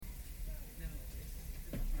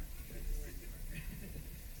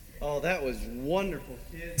Oh, that was wonderful,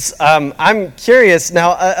 kids. I'm curious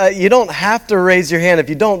now. You don't have to raise your hand if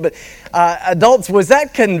you don't, but adults, was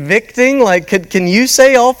that convicting? Like, can you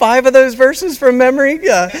say all 5 of those verses from memory?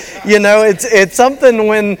 It's something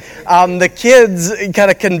when the kids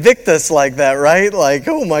kind of convict us like that, right? Like,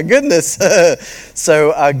 oh my goodness.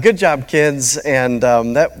 So good job, kids, and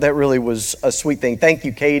that really was a sweet thing. Thank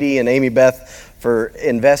you, Katie and Amy Beth, for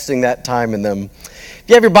investing that time in them. If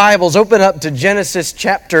you have your Bibles, open up to Genesis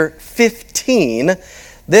chapter 15.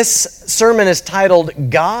 This sermon is titled,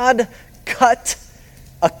 God Cut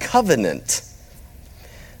a Covenant.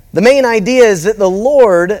 The main idea is that the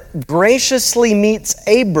Lord graciously meets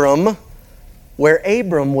Abram where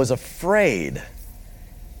Abram was afraid.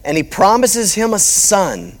 And he promises him a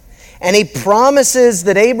son. And he promises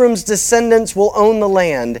that Abram's descendants will own the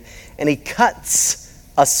land. And he cuts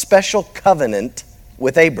a special covenant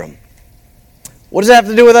with Abram. What does that have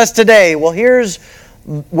to do with us today? Well, here's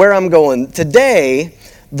where I'm going. Today,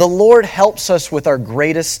 the Lord helps us with our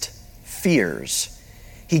greatest fears.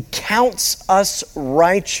 He counts us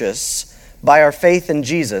righteous by our faith in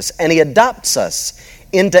Jesus, and He adopts us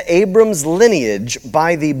into Abram's lineage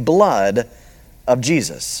by the blood of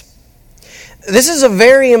Jesus. This is a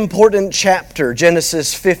very important chapter,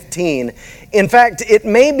 Genesis 15. In fact, it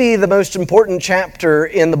may be the most important chapter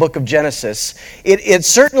in the book of Genesis. It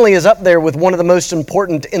certainly is up there with one of the most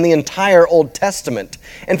important in the entire Old Testament.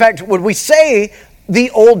 In fact, when we say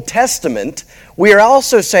the Old Testament, we are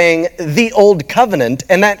also saying the Old Covenant,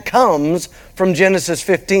 and that comes from Genesis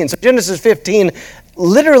 15. So Genesis 15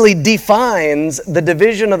 literally defines the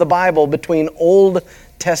division of the Bible between Old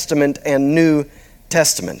Testament and New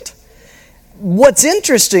Testament. What's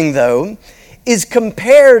interesting, though, is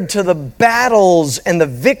compared to the battles and the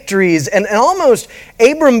victories and almost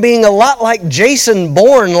Abram being a lot like Jason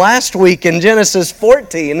Bourne last week in Genesis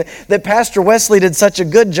 14 that Pastor Wesley did such a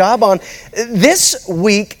good job on. This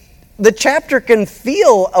week, the chapter can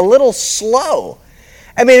feel a little slow.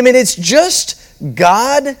 I mean, it's just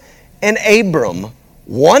God and Abram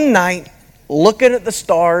one night looking at the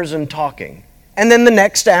stars and talking. And then the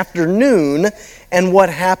next afternoon, and what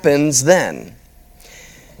happens then?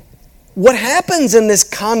 What happens in this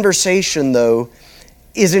conversation, though,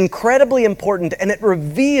 is incredibly important, and it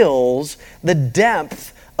reveals the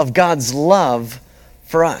depth of God's love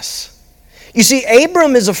for us. You see,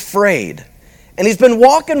 Abram is afraid, and he's been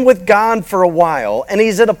walking with God for a while, and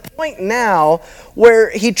he's at a point now where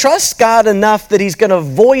he trusts God enough that he's going to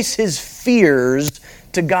voice his fears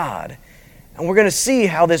to God. And we're going to see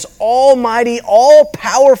how this almighty,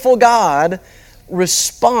 all-powerful God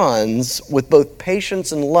responds with both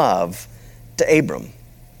patience and love to Abram.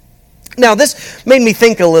 Now, this made me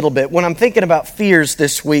think a little bit when I'm thinking about fears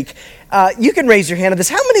this week. You can raise your hand at this.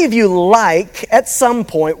 How many of you like, at some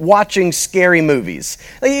point, watching scary movies?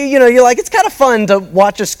 You're like, it's kind of fun to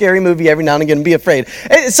watch a scary movie every now and again and be afraid.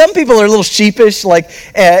 Some people are a little sheepish, like,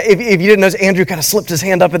 if you didn't notice, Andrew kind of slipped his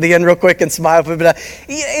hand up at the end real quick and smiled. But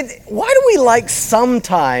why do we like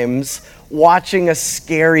sometimes watching a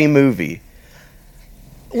scary movie?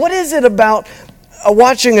 What is it about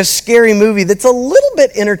watching a scary movie that's a little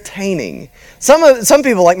bit entertaining? Some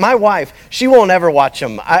people, like my wife, she won't ever watch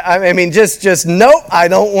them. I mean, just nope, I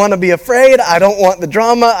don't want to be afraid. I don't want the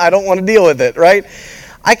drama. I don't want to deal with it, right?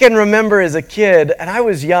 I can remember as a kid, and I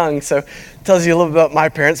was young, so it tells you a little bit about my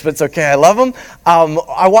parents, but it's okay, I love them.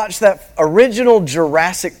 I watched that original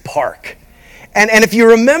Jurassic Park. And if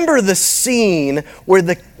you remember the scene where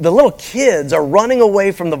the little kids are running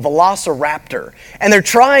away from the Velociraptor and they're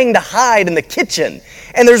trying to hide in the kitchen,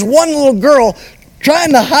 and there's one little girl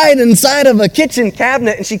trying to hide inside of a kitchen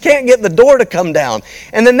cabinet and she can't get the door to come down.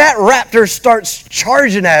 And then that raptor starts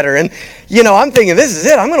charging at her, and I'm thinking, this is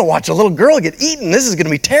it. I'm going to watch a little girl get eaten. This is going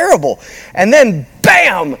to be terrible. And then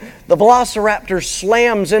bam! The Velociraptor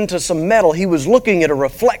slams into some metal. He was looking at a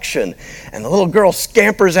reflection, and the little girl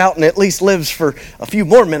scampers out and at least lives for a few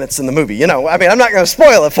more minutes in the movie. I'm not going to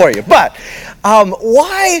spoil it for you, but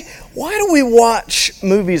why do we watch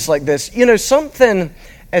movies like this? Something,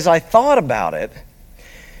 as I thought about it,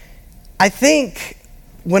 I think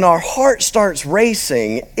when our heart starts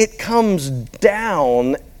racing, it comes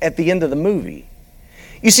down at the end of the movie.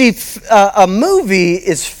 You see, a movie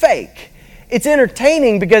is fake. It's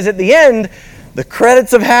entertaining because at the end, the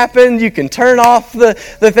credits have happened. You can turn off the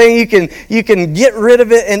thing. You can get rid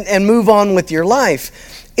of it and move on with your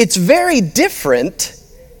life. It's very different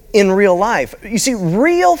in real life. You see,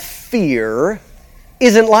 real fear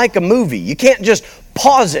isn't like a movie. You can't just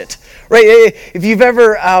pause it. Right? If you've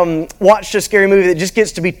ever watched a scary movie that just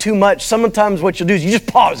gets to be too much, sometimes what you'll do is you just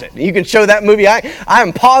pause it. You can show that movie, I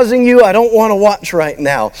am pausing you. I don't want to watch right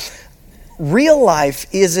now. real life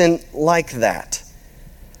isn't like that.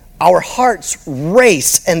 Our hearts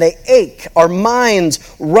race and they ache. Our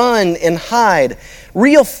minds run and hide.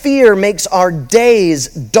 Real fear makes our days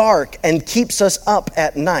dark and keeps us up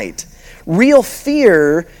at night. Real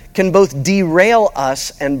fear can both derail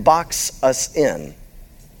us and box us in.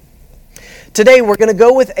 Today we're going to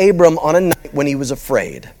go with Abram on a night when he was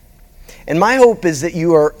afraid. And my hope is that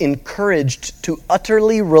you are encouraged to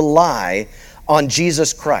utterly rely on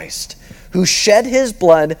Jesus Christ, who shed his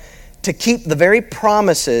blood to keep the very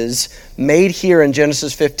promises made here in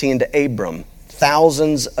Genesis 15 to Abram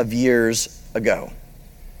thousands of years ago.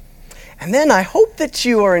 And then I hope that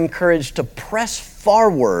you are encouraged to press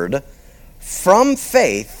forward from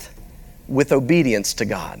faith with obedience to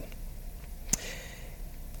God.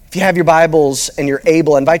 If you have your Bibles and you're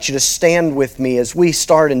able, I invite you to stand with me as we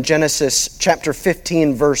start in Genesis chapter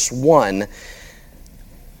 15, verse 1.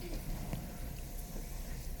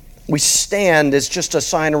 We stand as just a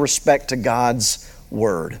sign of respect to God's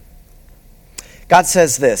word. God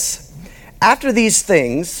says this, "After these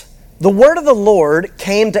things, the word of the Lord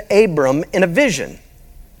came to Abram in a vision.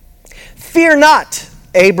 'Fear not,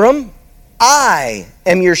 Abram, I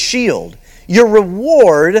am your shield. Your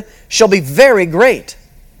reward shall be very great.'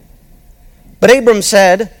 But Abram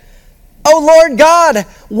said, 'O Lord God,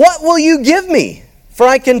 what will you give me? For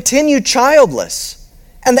I continue childless.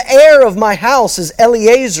 And the heir of my house is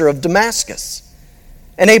Eliezer of Damascus.'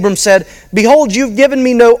 And Abram said, 'Behold, you've given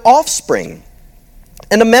me no offspring,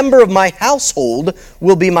 and a member of my household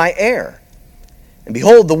will be my heir.' And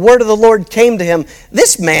behold, the word of the Lord came to him,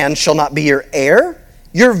 'This man shall not be your heir.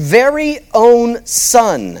 Your very own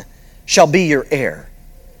son shall be your heir.'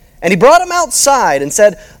 And he brought him outside and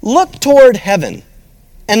said, 'Look toward heaven,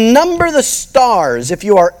 and number the stars if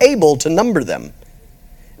you are able to number them.'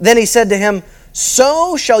 Then he said to him,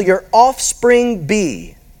 'So shall your offspring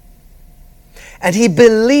be.' And he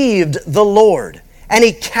believed the Lord, and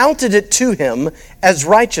he counted it to him as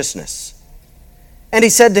righteousness. And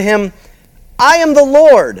he said to him, 'I am the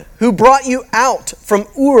Lord who brought you out from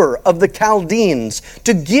Ur of the Chaldeans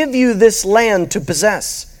to give you this land to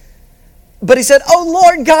possess.' But he said, 'O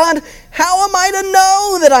Lord God, how am I to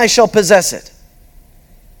know that I shall possess it?'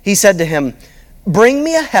 He said to him, 'Bring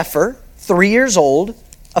me a heifer, 3 years old,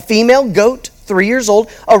 a female goat, 3 years old,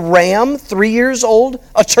 a ram, 3 years old,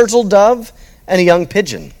 a turtle dove, and a young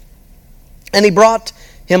pigeon.' And he brought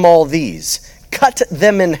him all these, cut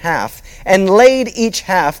them in half, and laid each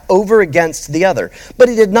half over against the other. But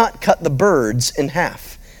he did not cut the birds in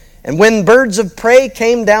half. And when birds of prey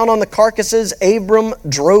came down on the carcasses, Abram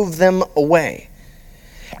drove them away.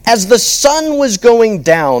 As the sun was going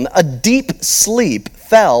down, a deep sleep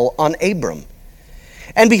fell on Abram.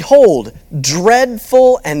 And behold,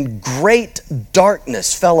 dreadful and great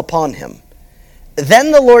darkness fell upon him.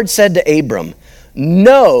 Then the Lord said to Abram,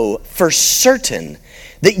 'Know for certain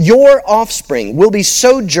that your offspring will be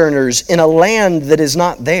sojourners in a land that is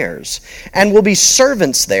not theirs, and will be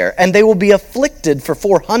servants there, and they will be afflicted for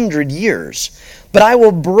 400 years. But I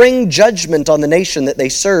will bring judgment on the nation that they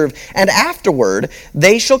serve, and afterward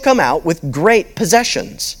they shall come out with great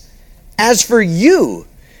possessions. As for you,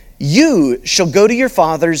 you shall go to your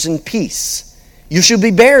fathers in peace. You shall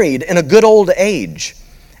be buried in a good old age.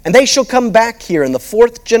 And they shall come back here in the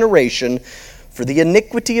 4th generation, for the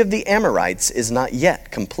iniquity of the Amorites is not yet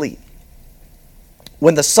complete.'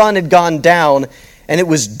 When the sun had gone down and it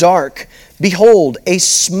was dark, behold, a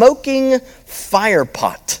smoking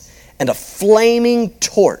firepot and a flaming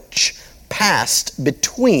torch passed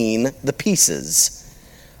between the pieces.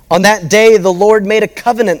 On that day the Lord made a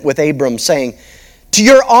covenant with Abram, saying, 'To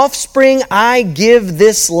your offspring I give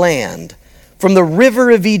this land, from the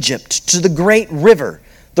river of Egypt to the great river,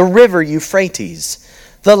 the river Euphrates,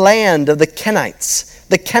 the land of the Kenites,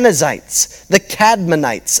 the Kenizzites, the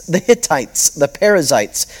Cadmonites, the Hittites, the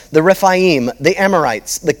Perizzites, the Rephaim, the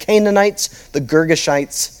Amorites, the Canaanites, the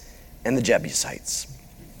Girgashites, and the Jebusites.'"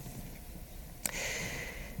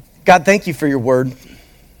 God, thank you for your word.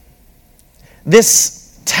 This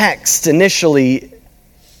text initially,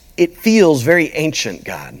 it feels very ancient,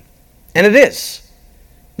 God. And it is.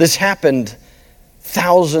 This happened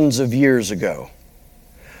thousands of years ago.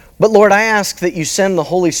 But Lord, I ask that you send the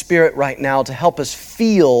Holy Spirit right now to help us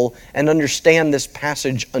feel and understand this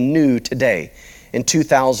passage anew today in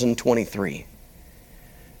 2023.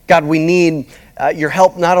 God, we need your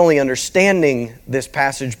help not only understanding this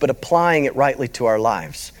passage, but applying it rightly to our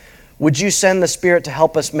lives. Would you send the Spirit to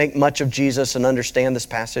help us make much of Jesus and understand this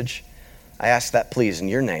passage? I ask that, please, in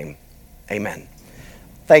your name. Amen.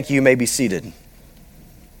 Thank you. You may be seated.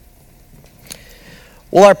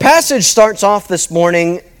 Well, our passage starts off this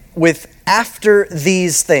morning with after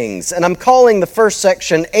these things. And I'm calling the first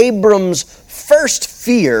section Abram's first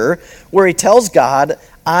fear, where he tells God,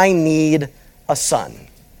 I need a son.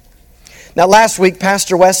 Now, last week,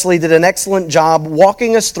 Pastor Wesley did an excellent job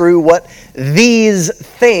walking us through what these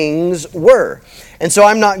things were. And so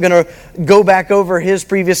I'm not going to go back over his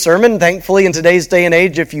previous sermon. Thankfully, in today's day and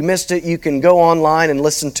age, if you missed it, you can go online and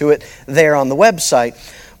listen to it there on the website.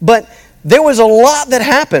 But there was a lot that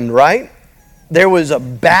happened, right? There was a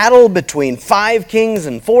battle between 5 kings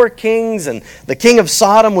and 4 kings, and the king of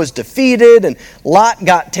Sodom was defeated, and Lot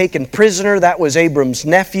got taken prisoner. That was Abram's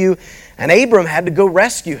nephew. And Abram had to go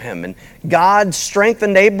rescue him. And God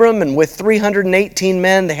strengthened Abram, and with 318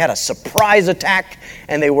 men, they had a surprise attack,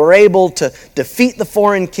 and they were able to defeat the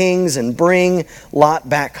foreign kings and bring Lot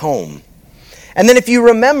back home. And then if you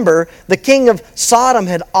remember, the king of Sodom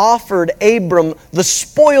had offered Abram the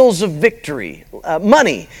spoils of victory,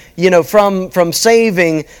 money, from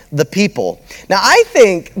saving the people. Now, I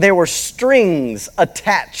think there were strings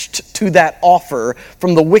attached to that offer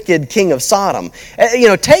from the wicked king of Sodom.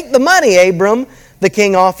 Take the money, Abram, the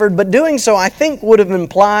king offered, but doing so, I think, would have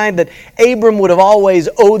implied that Abram would have always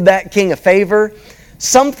owed that king a favor.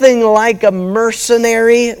 Something like a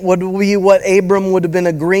mercenary would be what Abram would have been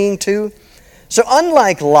agreeing to. So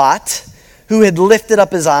unlike Lot, who had lifted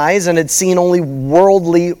up his eyes and had seen only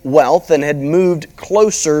worldly wealth and had moved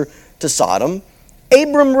closer to Sodom,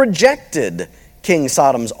 Abram rejected King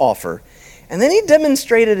Sodom's offer. And then he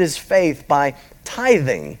demonstrated his faith by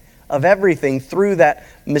tithing of everything through that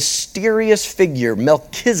mysterious figure,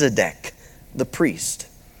 Melchizedek, the priest.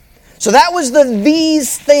 So that was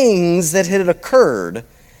these things that had occurred.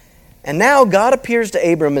 And now God appears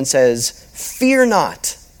to Abram and says, "Fear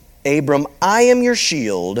not, Abram, I am your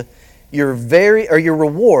shield, your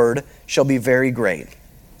reward shall be very great."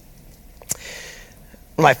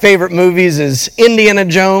 One of my favorite movies is Indiana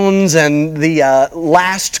Jones and the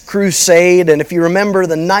Last Crusade. And if you remember,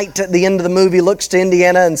 the knight at the end of the movie looks to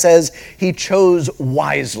Indiana and says, he chose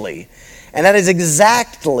wisely. And that is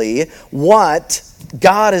exactly what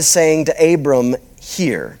God is saying to Abram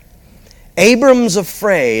here. Abram's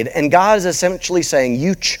afraid, and God is essentially saying,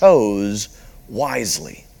 you chose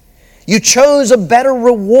wisely. You chose a better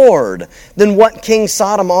reward than what King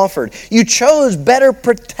Sodom offered. You chose better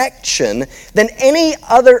protection than any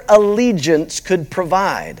other allegiance could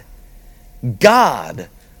provide. God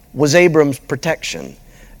was Abram's protection.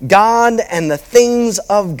 God and the things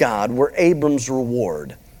of God were Abram's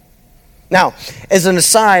reward. Now, as an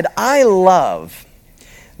aside, I love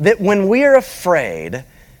that when we're afraid,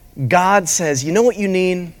 God says, you know what you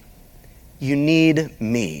need? You need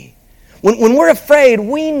me. When we're afraid,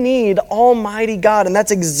 we need Almighty God. And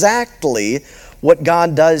that's exactly what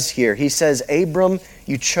God does here. He says, Abram,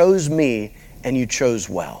 you chose me and you chose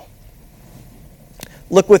well.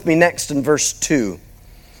 Look with me next in verse 2.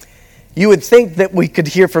 You would think that we could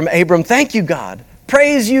hear from Abram, thank you, God.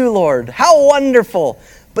 Praise you, Lord. How wonderful.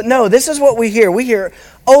 But no, this is what we hear. We hear,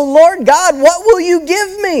 oh Lord God, what will you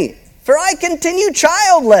give me? For I continue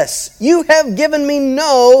childless. You have given me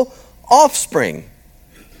no offspring.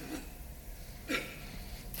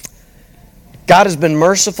 God has been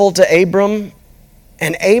merciful to Abram,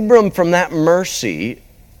 and Abram, from that mercy,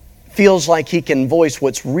 feels like he can voice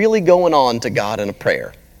what's really going on to God in a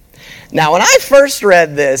prayer. Now, when I first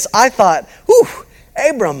read this, I thought, whew,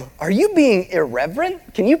 Abram, are you being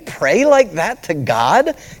irreverent? Can you pray like that to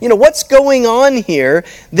God? What's going on here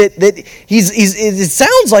that it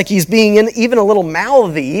sounds like he's being even a little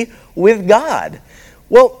mouthy with God.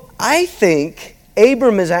 Well, I think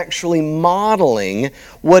Abram is actually modeling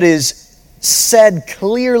what is said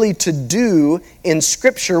clearly to do in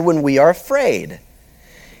Scripture when we are afraid.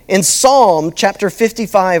 In Psalm chapter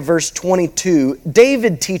 55, verse 22,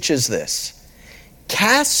 David teaches this.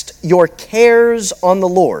 Cast your cares on the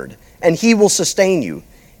Lord, and He will sustain you.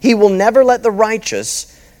 He will never let the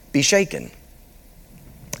righteous be shaken.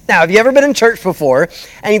 Now, have you ever been in church before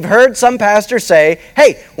and you've heard some pastor say,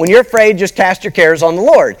 hey, when you're afraid, just cast your cares on the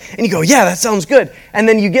Lord? And you go, yeah, that sounds good. And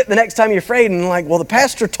then you get the next time you're afraid and like, well, the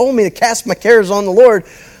pastor told me to cast my cares on the Lord.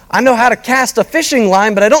 I know how to cast a fishing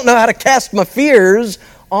line, but I don't know how to cast my fears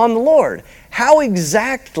on the Lord. How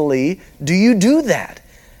exactly do you do that?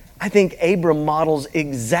 I think Abram models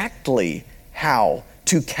exactly how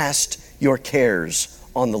to cast your cares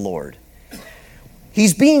on the Lord.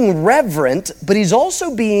 He's being reverent, but he's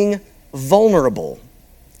also being vulnerable.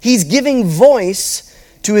 He's giving voice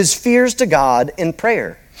to his fears to God in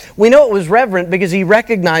prayer. We know it was reverent because he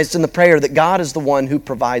recognized in the prayer that God is the one who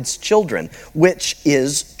provides children, which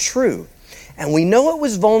is true. And we know it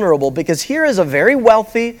was vulnerable because here is a very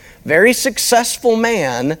wealthy, very successful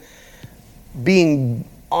man being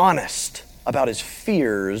honest about his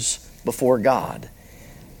fears before God.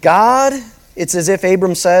 God, it's as if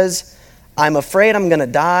Abram says, I'm afraid I'm going to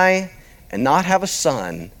die and not have a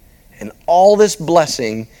son, and all this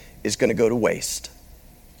blessing is going to go to waste.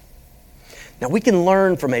 Now we can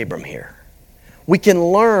learn from Abram here. We can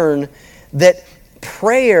learn that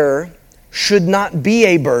prayer should not be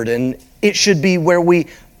a burden. It should be where we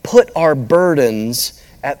put our burdens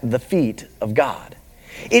at the feet of God.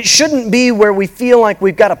 It shouldn't be where we feel like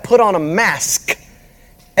we've got to put on a mask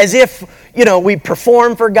as if, we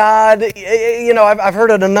perform for God. I've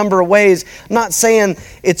heard it a number of ways. I'm not saying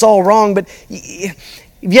it's all wrong, but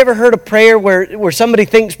have you ever heard a prayer where somebody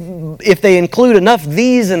thinks if they include enough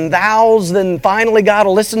these and thous, then finally God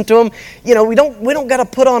will listen to them? We don't got to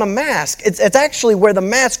put on a mask. It's actually where the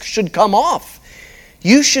mask should come off.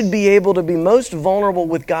 You should be able to be most vulnerable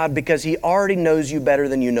with God because He already knows you better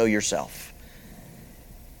than you know yourself.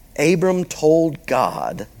 Abram told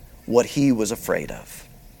God what he was afraid of.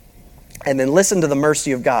 And then listen to the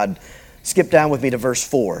mercy of God. Skip down with me to verse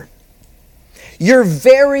 4. Your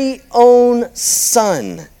very own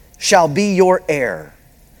son shall be your heir.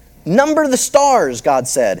 Number the stars, God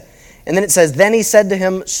said. And then it says, then he said to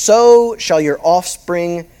him, so shall your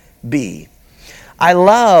offspring be. I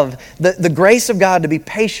love the grace of God to be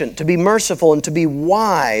patient, to be merciful, and to be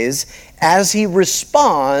wise as he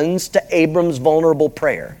responds to Abram's vulnerable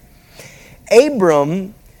prayer.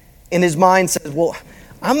 Abram, in his mind, says, well,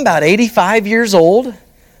 I'm about 85 years old.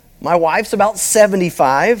 My wife's about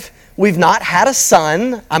 75. We've not had a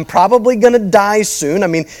son. I'm probably going to die soon. I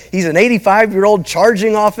mean, he's an 85-year-old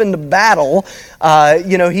charging off into battle.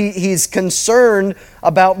 He's concerned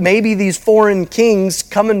about maybe these foreign kings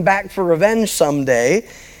coming back for revenge someday.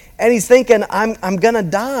 And he's thinking, I'm going to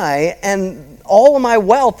die, and all of my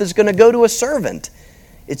wealth is going to go to a servant.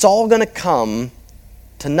 It's all going to come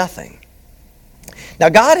to nothing. Now,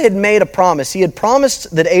 God had made a promise. He had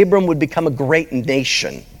promised that Abram would become a great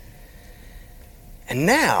nation. And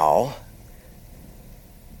now,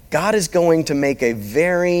 God is going to make a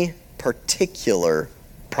very particular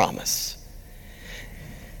promise.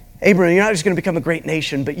 Abram, you're not just going to become a great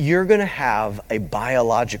nation, but you're going to have a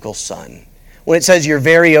biological son. When it says your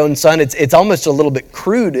very own son, it's almost a little bit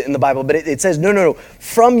crude in the Bible, but it says, no,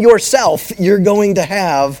 from yourself, you're going to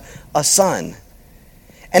have a son.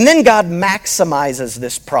 And then God maximizes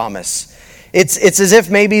this promise. It's as if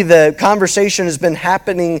maybe the conversation has been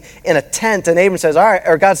happening in a tent, and Abram says, all right,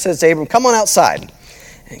 or God says to Abram, come on outside.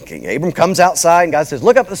 And King Abram comes outside, and God says,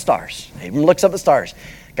 look up at the stars. Abram looks up at the stars.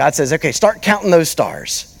 God says, okay, start counting those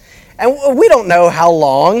stars. And we don't know how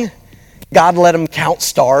long God let him count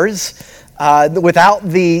stars without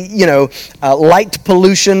the light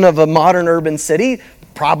pollution of a modern urban city.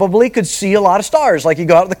 Probably could see a lot of stars like you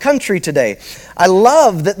go out to the country today. I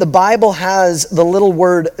love that the Bible has the little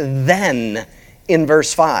word then in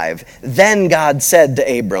verse 5. Then God said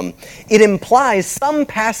to Abram. It implies some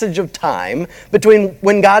passage of time between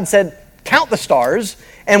when God said, count the stars,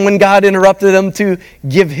 and when God interrupted him to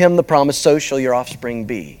give him the promise, so shall your offspring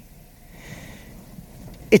be.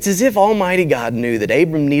 It's as if Almighty God knew that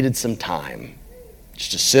Abram needed some time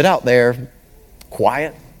just to sit out there,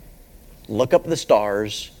 quiet, look up at the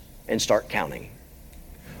stars, and start counting.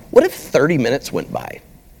 What if 30 minutes went by?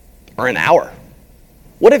 Or an hour?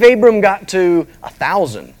 What if Abram got to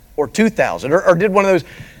 1,000 or 2,000 or did one of those,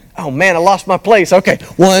 oh man, I lost my place. Okay,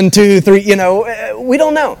 1, 2, 3, we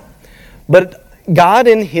don't know. But God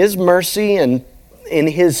in His mercy and in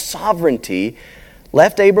His sovereignty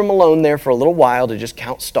left Abram alone there for a little while to just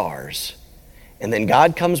count stars. And then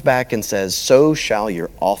God comes back and says, so shall your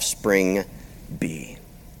offspring be.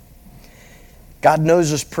 God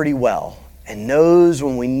knows us pretty well and knows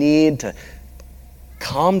when we need to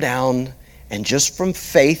calm down and just from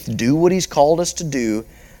faith do what He's called us to do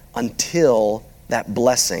until that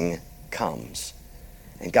blessing comes.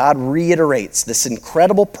 And God reiterates this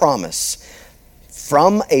incredible promise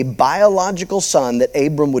from a biological son that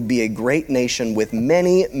Abram would be a great nation with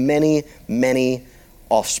many, many, many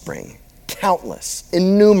offspring. Countless,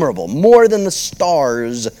 innumerable, more than the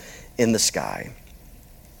stars in the sky.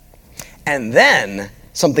 And then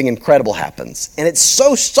something incredible happens. And it's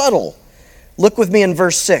so subtle. Look with me in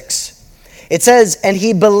verse 6. It says, and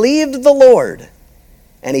he believed the Lord,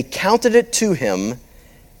 and He counted it to him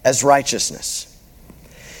as righteousness.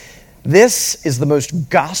 This is the most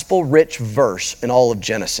gospel-rich verse in all of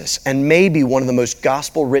Genesis, and maybe one of the most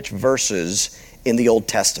gospel-rich verses in the Old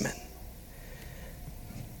Testament.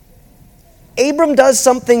 Abram does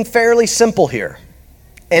something fairly simple here,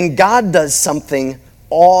 and God does something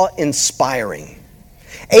awe-inspiring.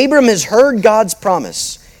 Abram has heard God's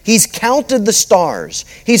promise. He's counted the stars.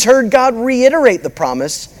 He's heard God reiterate the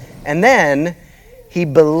promise, and then he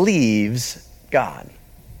believes God.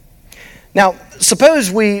 Now, suppose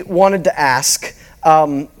we wanted to ask,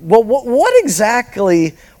 what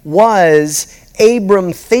exactly was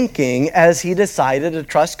Abram thinking as he decided to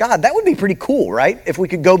trust God? That would be pretty cool, right? If we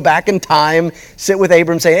could go back in time, sit with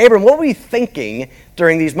Abram, say, Abram, what were you thinking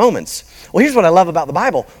during these moments? Well, here's what I love about the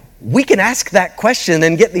Bible. We can ask that question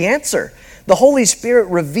and get the answer. The Holy Spirit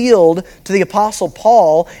revealed to the Apostle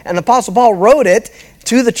Paul, and the Apostle Paul wrote it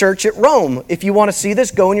to the church at Rome. If you want to see this,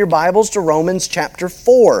 go in your Bibles to Romans chapter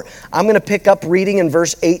 4. I'm going to pick up reading in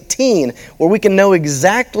verse 18, where we can know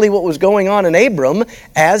exactly what was going on in Abram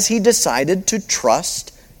as he decided to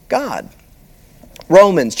trust God.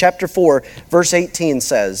 Romans chapter 4, verse 18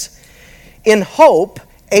 says, "In hope,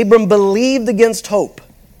 Abram believed against hope,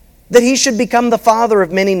 that he should become the father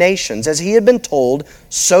of many nations, as he had been told,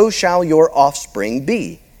 so shall your offspring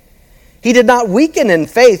be. He did not weaken in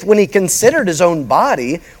faith when he considered his own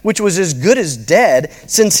body, which was as good as dead,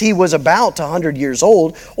 since he was about 100 years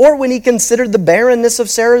old, or when he considered the barrenness of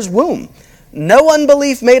Sarah's womb. No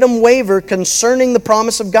unbelief made him waver concerning the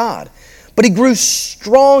promise of God, but he grew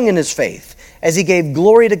strong in his faith, as he gave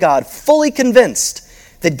glory to God, fully convinced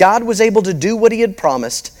that God was able to do what he had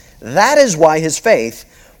promised. That is why his faith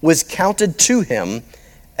was counted to him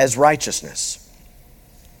as righteousness."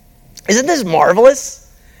 Isn't this marvelous?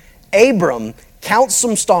 Abram counts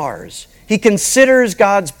some stars. He considers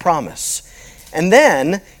God's promise. And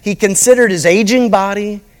then he considered his aging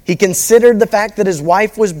body. He considered the fact that his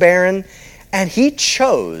wife was barren. And he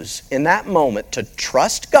chose in that moment to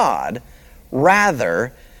trust God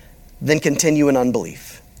rather than continue in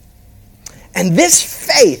unbelief. And this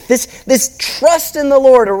faith, this trust in the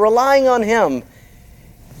Lord or relying on him,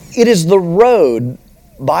 it is the road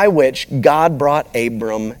by which God brought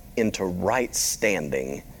Abram into right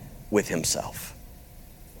standing with himself.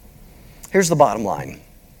 Here's the bottom line.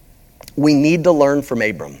 We need to learn from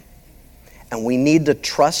Abram, and we need to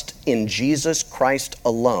trust in Jesus Christ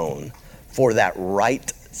alone for that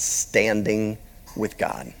right standing with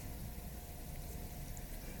God.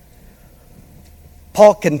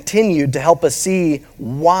 Paul continued to help us see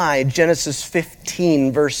why Genesis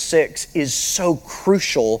 15, verse 6 is so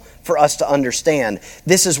crucial for us to understand.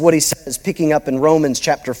 This is what he says, picking up in Romans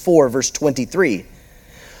chapter 4, verse 23.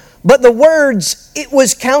 "But the words, 'it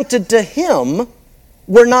was counted to him,'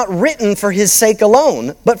 were not written for his sake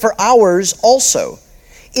alone, but for ours also.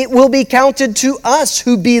 It will be counted to us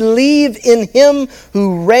who believe in him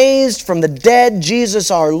who raised from the dead Jesus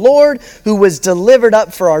our Lord, who was delivered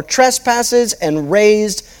up for our trespasses and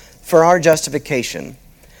raised for our justification."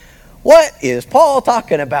 What is Paul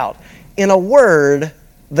talking about? In a word,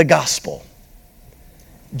 the gospel.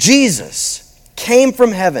 Jesus came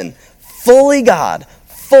from heaven, fully God,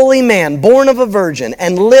 fully man, born of a virgin,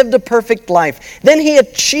 and lived a perfect life. Then he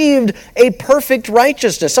achieved a perfect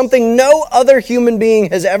righteousness, something no other human being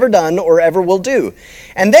has ever done or ever will do.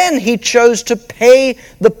 And then he chose to pay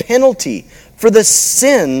the penalty for the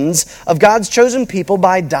sins of God's chosen people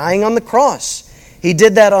by dying on the cross. He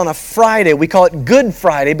did that on a Friday. We call it Good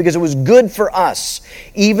Friday because it was good for us,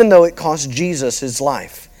 even though it cost Jesus his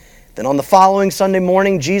life. Then on the following Sunday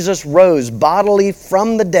morning, Jesus rose bodily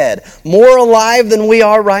from the dead, more alive than we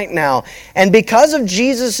are right now. And because of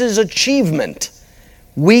Jesus' achievement,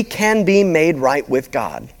 we can be made right with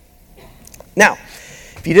God. Now,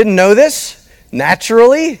 if you didn't know this,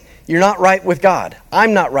 naturally, you're not right with God.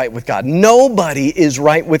 I'm not right with God. Nobody is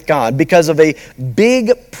right with God because of a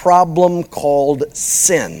big problem called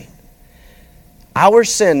sin. Our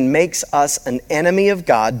sin makes us an enemy of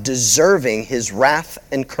God, deserving his wrath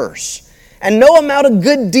and curse. And no amount of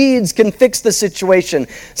good deeds can fix the situation.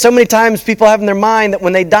 So many times people have in their mind that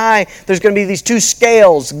when they die, there's going to be these two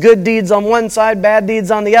scales, good deeds on one side, bad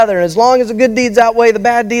deeds on the other. And as long as the good deeds outweigh the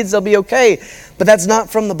bad deeds, they'll be okay. But that's not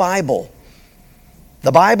from the Bible.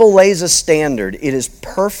 The Bible lays a standard. It is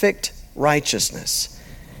perfect righteousness.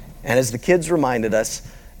 And as the kids reminded us,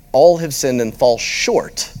 all have sinned and fall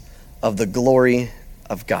short of the glory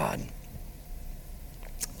of God.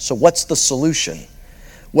 So what's the solution?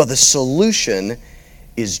 Well, the solution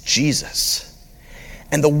is Jesus.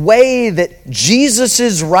 And the way that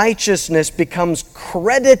Jesus' righteousness becomes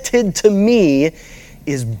credited to me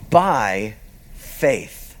is by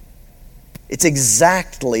faith. It's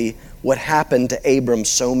exactly what happened to Abram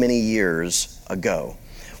so many years ago.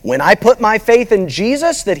 When I put my faith in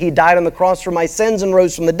Jesus, that he died on the cross for my sins and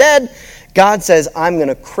rose from the dead, God says, I'm going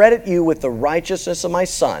to credit you with the righteousness of my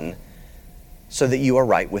Son so that you are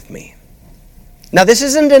right with me. Now, this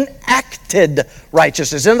isn't an acted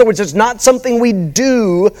righteousness. In other words, it's not something we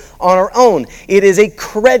do on our own. It is a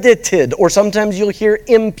credited, or sometimes you'll hear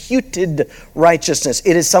imputed righteousness.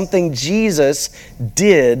 It is something Jesus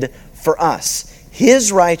did for us.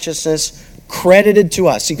 His righteousness credited to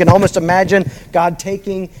us. You can almost imagine God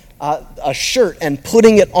taking a shirt and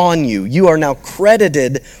putting it on you. You are now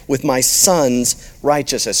credited with my Son's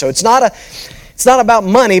righteousness. So it's not about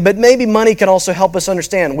money, but maybe money can also help us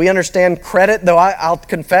understand. We understand credit, though I'll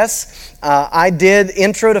confess, I did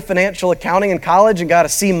intro to financial accounting in college and got a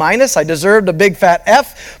C-. I deserved a big fat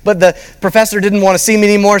F, but the professor didn't want to see me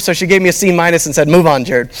anymore, so she gave me a C- and said, move on,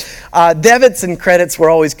 Jared. Debits and credits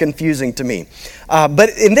were always confusing to me. But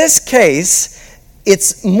in this case,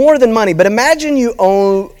 it's more than money, but imagine you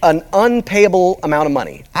owe an unpayable amount of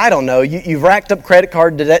money. I don't know, you've racked up credit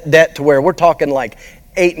card debt to where we're talking like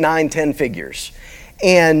 8, 9, 10 figures.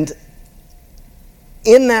 And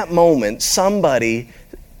in that moment, somebody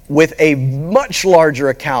with a much larger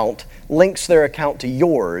account links their account to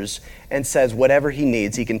yours and says whatever he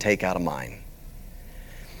needs, he can take out of mine.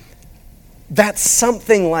 That's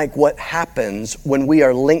something like what happens when we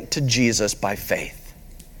are linked to Jesus by faith.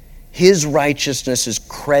 His righteousness is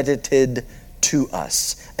credited to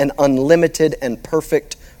us, an unlimited and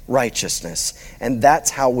perfect righteousness. And that's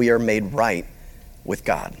how we are made right with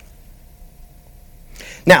God.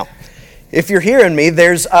 Now, if you're hearing me,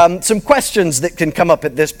 there's some questions that can come up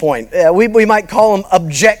at this point. We might call them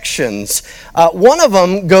objections. One of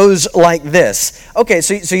them goes like this. Okay,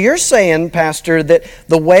 so you're saying, Pastor, that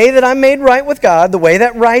the way that I'm made right with God, the way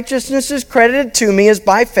that righteousness is credited to me is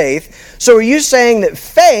by faith. So are you saying that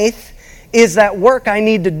faith is that work I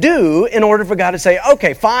need to do in order for God to say,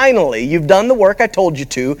 okay, finally, you've done the work I told you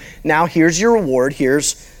to. Now here's your reward.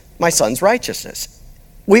 Here's my Son's righteousness.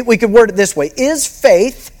 We could word it this way. Is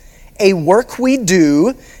faith a work we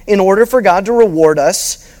do in order for God to reward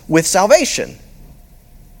us with salvation?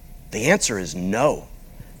 The answer is no.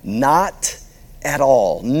 Not at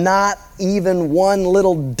all. Not even one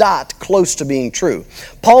little dot close to being true.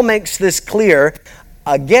 Paul makes this clear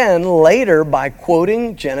again later by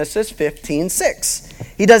quoting Genesis 15:6.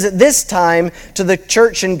 He does it this time to the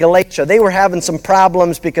church in Galatia. They were having some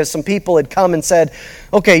problems because some people had come and said,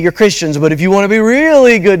 okay, you're Christians, but if you want to be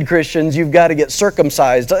really good Christians, you've got to get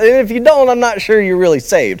circumcised. And if you don't, I'm not sure you're really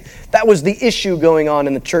saved. That was the issue going on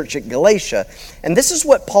in the church at Galatia. And this is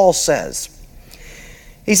what Paul says.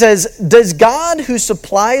 He says, does God who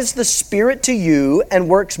supplies the Spirit to you and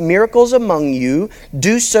works miracles among you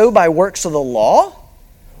do so by works of the law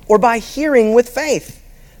or by hearing with faith?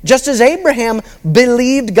 Just as Abraham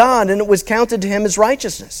believed God and it was counted to him as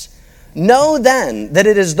righteousness. Know then that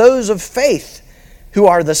it is those of faith who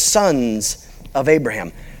are the sons of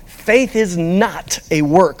Abraham. Faith is not a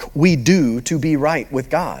work we do to be right with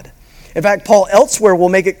God. In fact, Paul elsewhere will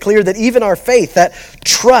make it clear that even our faith, that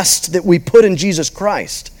trust that we put in Jesus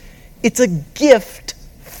Christ, it's a gift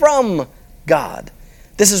from God.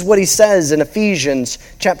 This is what he says in Ephesians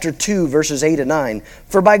chapter 2, verses 8 and 9.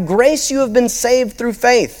 For by grace you have been saved through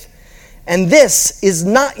faith, and this is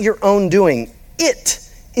not your own doing. It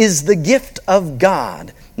is the gift of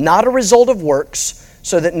God, not a result of works,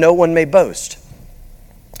 so that no one may boast.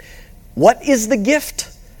 What is the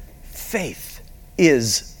gift? Faith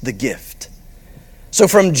is the gift. So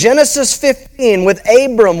from Genesis 15 with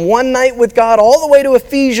Abram, one night with God, all the way to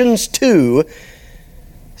Ephesians 2,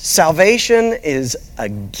 salvation is a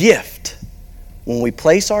gift when we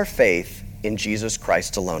place our faith in Jesus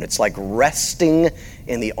Christ alone. It's like resting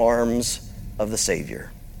in the arms of the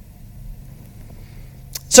Savior.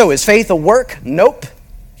 So is faith a work? Nope.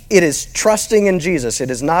 It is trusting in Jesus. It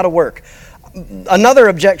is not a work. Another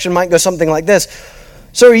objection might go something like this.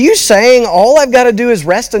 So are you saying all I've got to do is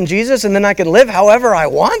rest in Jesus and then I can live however I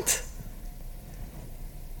want?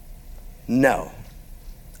 No.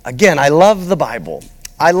 Again, I love the Bible.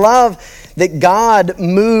 I love that God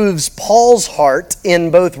moves Paul's heart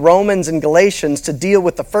in both Romans and Galatians to deal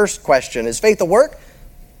with the first question. Is faith a work?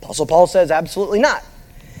 Apostle Paul says absolutely not.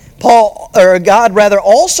 God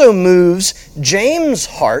also moves James'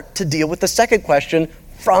 heart to deal with the second question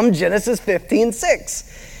from Genesis 15:6.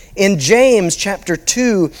 In James chapter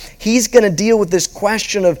 2, he's going to deal with this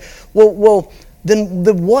question of, then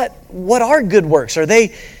what are good works? Are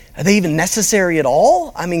they even necessary at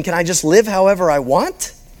all? I mean, can I just live however I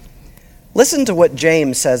want? Listen to what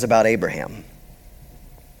James says about Abraham.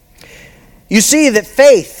 You see that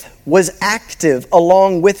faith was active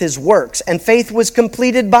along with his works, and faith was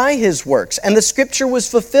completed by his works. And the scripture was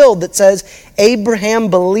fulfilled that says, Abraham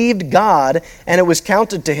believed God, and it was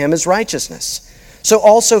counted to him as righteousness. So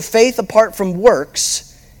also faith apart from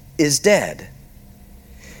works is dead.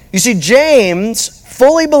 You see, James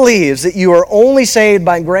fully believes that you are only saved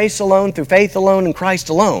by grace alone, through faith alone, in Christ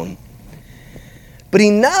alone. But he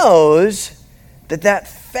knows that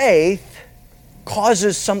faith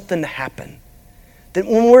causes something to happen. That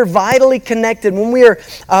when we're vitally connected, when we are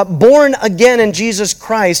born again in Jesus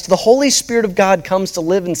Christ, the Holy Spirit of God comes to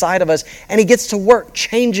live inside of us, and He gets to work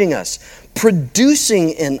changing us,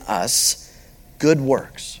 producing in us good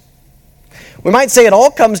works. We might say it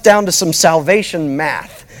all comes down to some salvation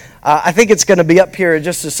math. I think it's going to be up here in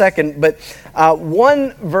just a second, but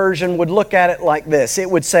one version would look at it like this. It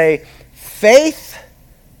would say, faith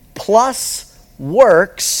plus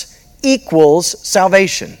works equals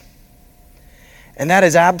salvation. And that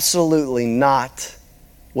is absolutely not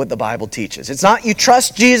what the Bible teaches. It's not you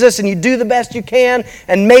trust Jesus and you do the best you can,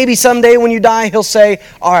 and maybe someday when you die, He'll say,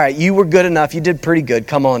 all right, you were good enough, you did pretty good,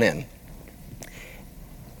 come on in.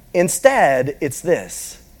 Instead, it's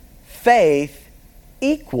this: faith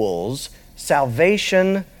equals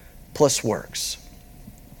salvation plus works.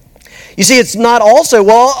 You see, it's not also,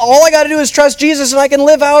 well, all I got to do is trust Jesus and I can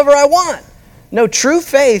live however I want. No, true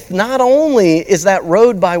faith not only is that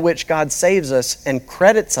road by which God saves us and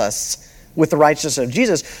credits us with the righteousness of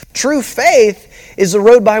Jesus, true faith is the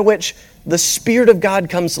road by which the Spirit of God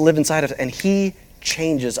comes to live inside of us, and He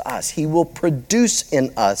changes us. He will produce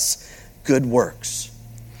in us good works.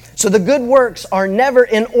 So the good works are never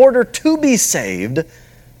in order to be saved,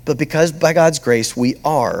 but because by God's grace we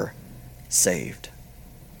are saved.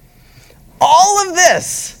 All of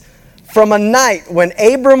this from a night when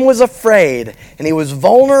Abram was afraid and he was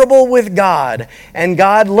vulnerable with God, and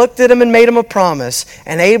God looked at him and made him a promise,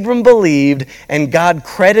 and Abram believed, and God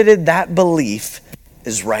credited that belief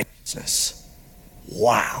as righteousness.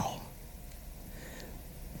 Wow.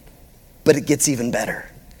 But it gets even better.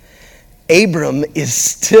 Abram is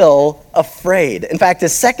still afraid. In fact,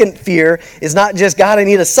 his second fear is not just, God, I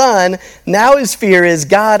need a son. Now his fear is,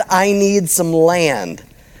 God, I need some land.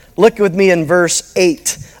 Look with me in verse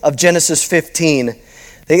 8 of Genesis 15.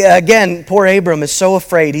 Again, poor Abram is so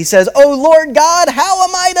afraid. He says, "Oh Lord God, how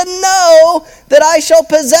am I to know that I shall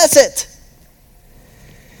possess it?"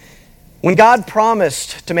 When God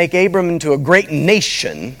promised to make Abram into a great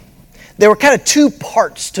nation, there were kind of two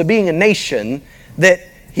parts to being a nation that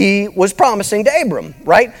He was promising to Abram,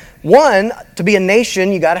 right? One, to be a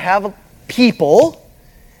nation, you got to have a people.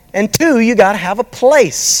 And two, you got to have a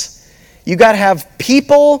place. You got to have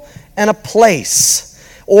people and a place.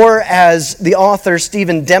 Or as the author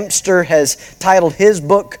Stephen Dempster has titled his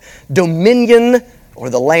book, Dominion, or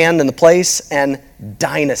the land and the place, and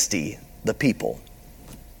Dynasty, the people.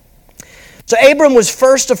 So Abram was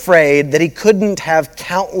first afraid that he couldn't have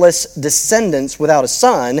countless descendants without a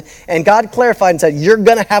son, and God clarified and said, you're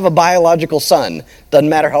going to have a biological son. Doesn't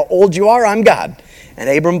matter how old you are, I'm God. And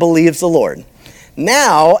Abram believes the Lord.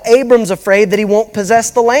 Now, Abram's afraid that he won't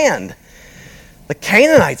possess the land. The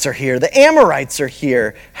Canaanites are here. The Amorites are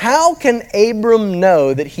here. How can Abram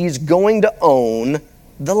know that he's going to own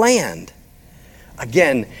the land?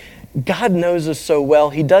 Again, God knows us so well.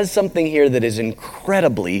 He does something here that is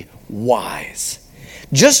incredibly wise.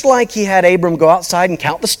 Just like He had Abram go outside and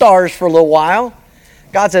count the stars for a little while,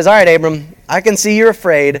 God says, all right, Abram, I can see you're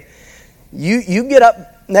afraid. You get up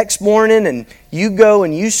next morning and you go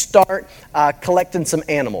and you start collecting some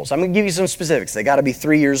animals. I'm going to give you some specifics. They got to be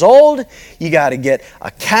 3 years old. You got to get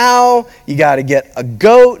a cow. You got to get a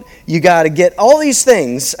goat. You got to get all these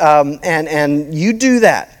things, and you do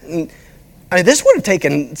that. I mean, this would have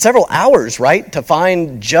taken several hours, right, to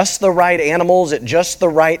find just the right animals at just the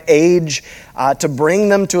right age, to bring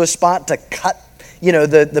them to a spot to cut,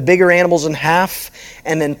 the bigger animals in half,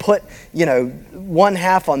 and then put, one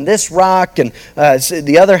half on this rock and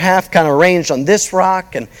the other half kind of arranged on this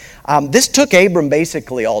rock. And this took Abram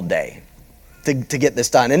basically all day to get this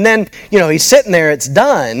done. And then, he's sitting there, it's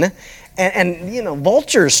done. And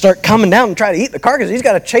vultures start coming down and try to eat the carcass. He's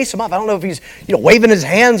got to chase them off. I don't know if he's, waving his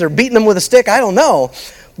hands or beating them with a stick. I don't know.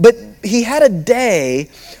 But he had a day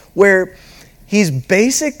where he's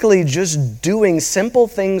basically just doing simple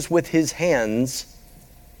things with his hands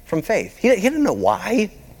from faith. He didn't know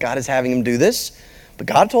why God is having him do this, but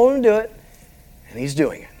God told him to do it, and he's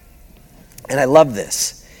doing it. And I love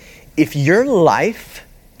this. If your life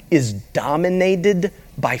is dominated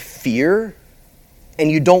by fear, and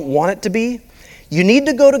you don't want it to be, you need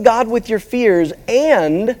to go to God with your fears,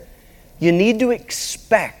 and you need to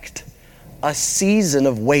expect a season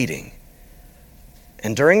of waiting.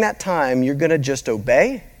 And during that time, you're going to just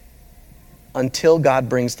obey until God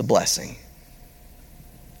brings the blessing.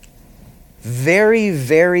 Very,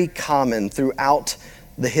 very common throughout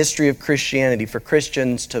the history of Christianity for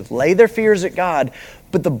Christians to lay their fears at God,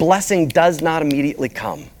 but the blessing does not immediately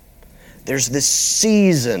come. There's this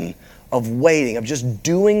season of waiting, of just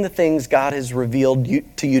doing the things God has revealed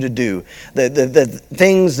to you to do. The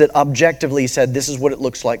things that objectively said, this is what it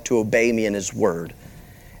looks like to obey me in his word.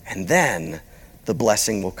 And then the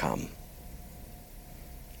blessing will come.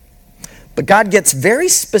 But God gets very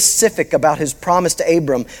specific about his promise to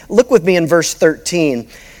Abram. Look with me in verse 13.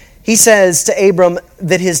 He says to Abram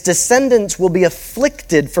that his descendants will be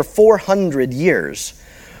afflicted for 400 years.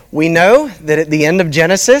 We know that at the end of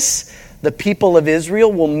Genesis, the people of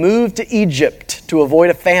Israel will move to Egypt to avoid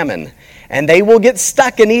a famine. And they will get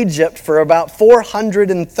stuck in Egypt for about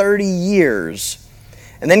 430 years.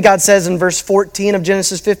 And then God says in verse 14 of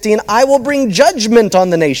Genesis 15, I will bring judgment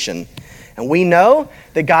on the nation. And we know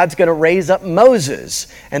that God's going to raise up Moses.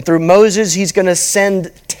 And through Moses, he's going to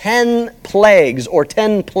send 10 plagues or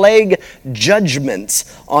 10 plague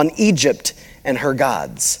judgments on Egypt and her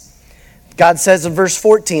gods. God says in verse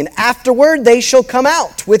 14, afterward they shall come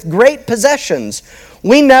out with great possessions.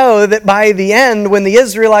 We know that by the end, when the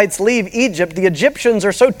Israelites leave Egypt, the Egyptians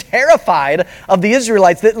are so terrified of the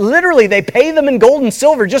Israelites that literally they pay them in gold and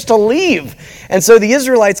silver just to leave. And so the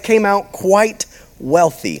Israelites came out quite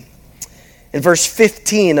wealthy. In verse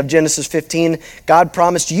 15 of Genesis 15, God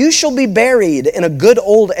promised, you shall be buried in a good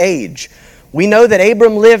old age. We know that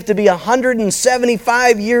Abram lived to be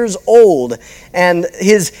 175 years old, and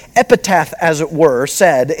his epitaph, as it were,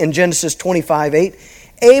 said in Genesis 25:8,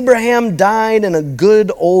 Abraham died in a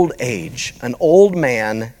good old age, an old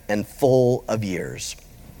man and full of years.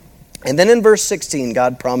 And then in verse 16,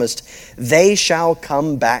 God promised, they shall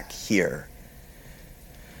come back here.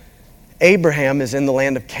 Abraham is in the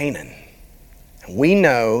land of Canaan. We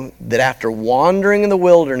know that after wandering in the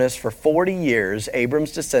wilderness for 40 years,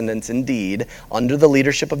 Abram's descendants indeed, under the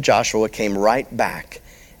leadership of Joshua, came right back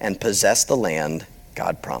and possessed the land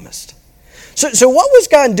God promised. So what was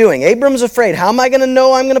God doing? Abram's afraid. How am I going to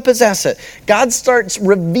know I'm going to possess it? God starts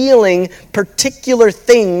revealing particular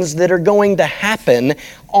things that are going to happen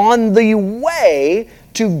on the way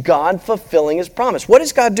to God fulfilling his promise. What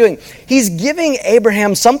is God doing? He's giving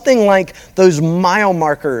Abraham something like those mile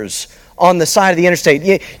markers on the side of the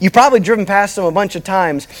interstate. You've probably driven past them a bunch of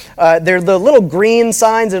times. They're the little green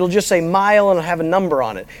signs. It'll just say mile and it'll have a number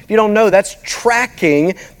on it. If you don't know, that's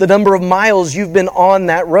tracking the number of miles you've been on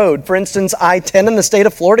that road. For instance, I-10 in the state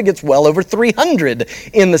of Florida gets well over 300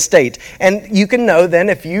 in the state. And you can know then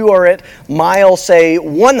if you are at mile, say,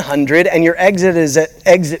 100 and your exit is at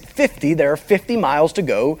exit 50, there are 50 miles to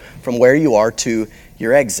go from where you are to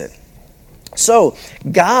your exit. So,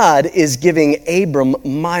 God is giving Abram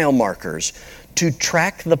mile markers to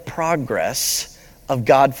track the progress of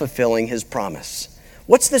God fulfilling his promise.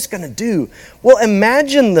 What's this going to do? Well,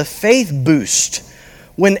 imagine the faith boost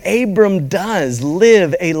when Abram does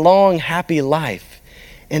live a long, happy life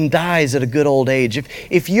and dies at a good old age.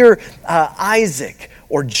 If you're Isaac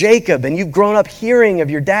or Jacob and you've grown up hearing of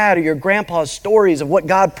your dad or your grandpa's stories of what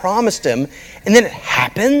God promised him, and then it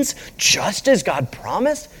happens just as God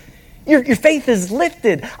promised, your faith is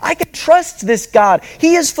lifted. I can trust this God.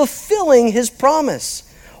 He is fulfilling his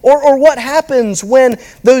promise. Or what happens when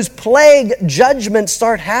those plague judgments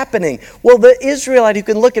start happening? Well, the Israelite who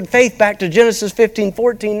can look at faith back to Genesis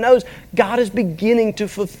 15:14 knows God is beginning to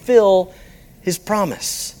fulfill his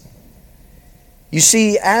promise. You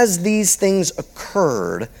see, as these things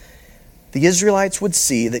occurred, the Israelites would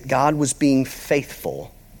see that God was being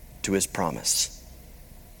faithful to his promise.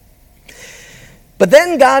 But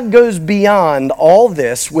then God goes beyond all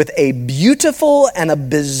this with a beautiful and a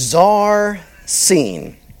bizarre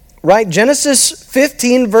scene. Right? Genesis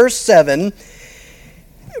 15 verse 7,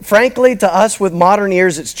 frankly to us with modern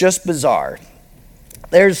ears, it's just bizarre.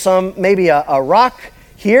 There's maybe a rock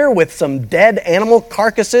here with some dead animal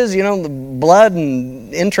carcasses, the blood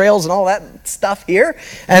and entrails and all that stuff here.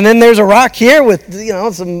 And then there's a rock here with,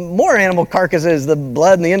 some more animal carcasses, the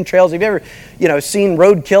blood and the entrails. Have you ever, seen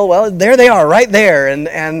roadkill? Well, there they are, right there. And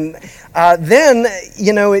then,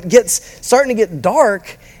 it gets starting to get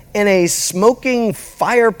dark and a smoking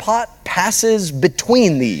fire pot passes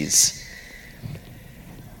between these.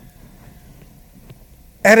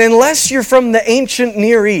 And unless you're from the ancient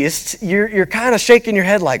Near East, you're kind of shaking your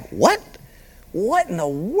head like, what? What in the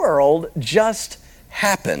world just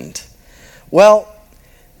happened? Well,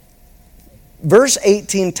 verse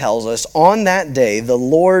 18 tells us, on that day, the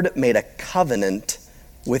Lord made a covenant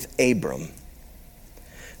with Abram.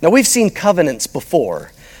 Now, we've seen covenants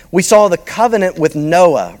before. We saw the covenant with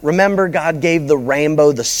Noah. Remember, God gave the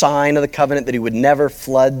rainbow, the sign of the covenant that he would never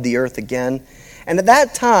flood the earth again. And at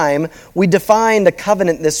that time, we defined a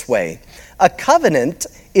covenant this way. A covenant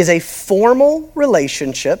is a formal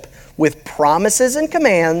relationship with promises and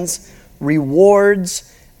commands,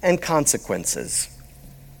 rewards and consequences.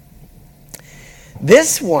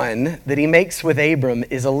 This one that he makes with Abram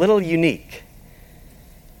is a little unique.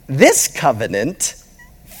 This covenant,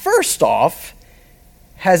 first off,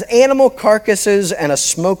 has animal carcasses and a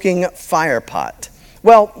smoking fire pot.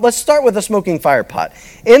 Well, let's start with a smoking fire pot.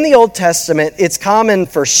 In the Old Testament, it's common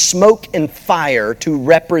for smoke and fire to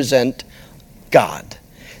represent God.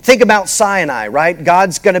 Think about Sinai, right?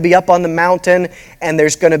 God's going to be up on the mountain, and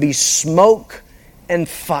there's going to be smoke and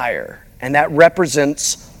fire, and that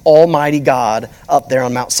represents Almighty God up there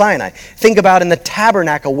on Mount Sinai. Think about in the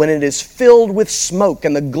tabernacle when it is filled with smoke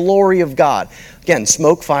and the glory of God. Again,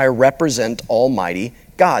 smoke, fire represent Almighty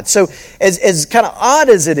God. So as kind of odd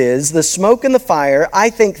as it is, the smoke and the fire, I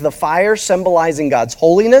think the fire symbolizing God's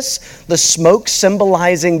holiness, the smoke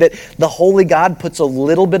symbolizing that the holy God puts a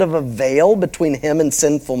little bit of a veil between him and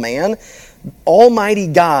sinful man. Almighty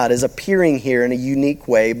God is appearing here in a unique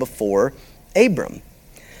way before Abram.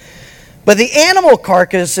 But the animal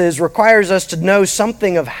carcasses requires us to know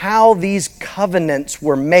something of how these covenants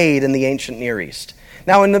were made in the ancient Near East.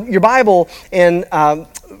 Now, in your Bible, in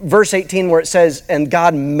verse 18, where it says, "And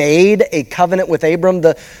God made a covenant with Abram,"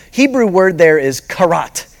 the Hebrew word there is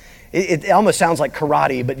karat. It almost sounds like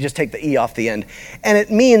karate, but just take the E off the end. And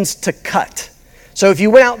it means to cut. So if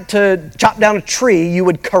you went out to chop down a tree, you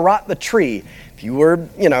would karat the tree. If you were,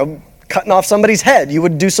 cutting off somebody's head, you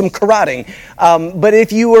would do some karating. But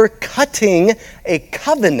if you were cutting a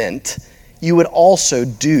covenant, you would also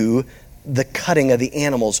do the cutting of the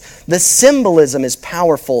animals. The symbolism is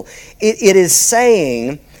powerful. It is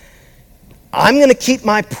saying, I'm going to keep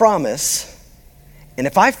my promise, and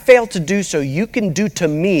if I fail to do so, you can do to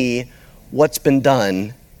me what's been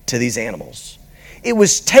done to these animals. It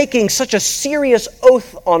was taking such a serious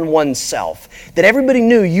oath on oneself that everybody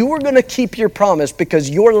knew you were going to keep your promise because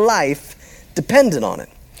your life depended on it.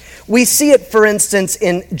 We see it, for instance,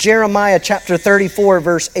 in Jeremiah chapter 34,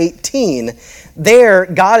 verse 18. There,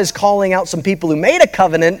 God is calling out some people who made a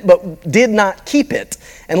covenant but did not keep it.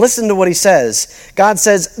 And listen to what he says. God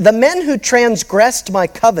says, "The men who transgressed my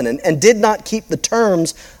covenant and did not keep the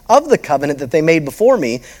terms of the covenant that they made before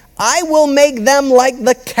me, I will make them like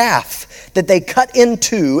the calf that they cut in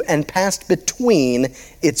two and passed between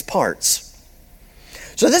its parts."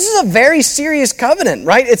 So this is a very serious covenant,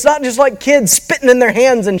 right? It's not just like kids spitting in their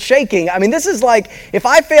hands and shaking. I mean, this is like, if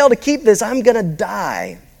I fail to keep this, I'm going to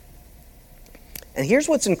die. And here's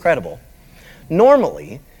what's incredible.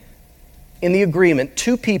 Normally, in the agreement,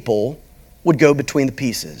 two people would go between the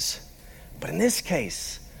pieces. But in this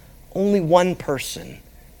case, only one person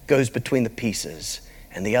goes between the pieces,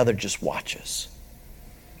 and the other just watches.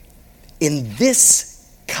 In this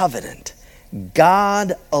covenant,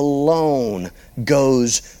 God alone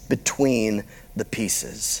goes between the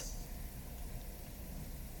pieces.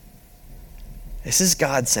 This is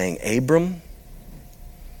God saying, Abram,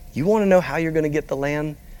 you want to know how you're going to get the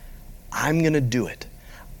land? I'm going to do it.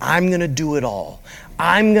 I'm going to do it all.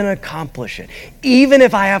 I'm going to accomplish it. Even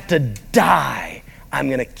if I have to die, I'm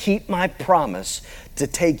going to keep my promise to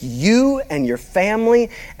take you and your family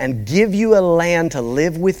and give you a land to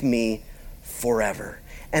live with me forever.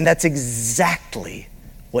 And that's exactly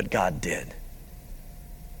what God did.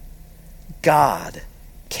 God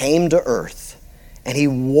came to earth and he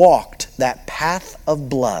walked that path of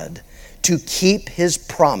blood to keep his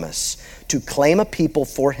promise to claim a people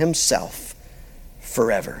for himself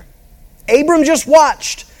forever. Abram just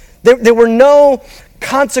watched. There were no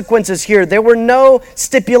consequences here. There were no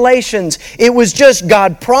stipulations. It was just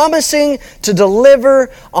God promising to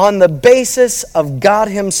deliver on the basis of God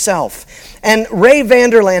himself. And Ray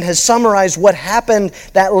Vander Laan has summarized what happened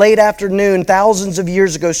that late afternoon thousands of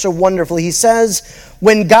years ago so wonderfully. He says,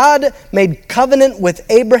 when God made covenant with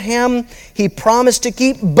Abraham, he promised to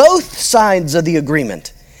keep both sides of the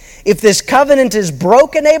agreement. If this covenant is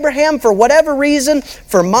broken, Abraham, for whatever reason,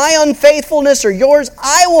 for my unfaithfulness or yours,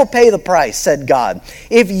 I will pay the price, said God.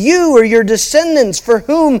 If you or your descendants for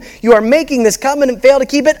whom you are making this covenant fail to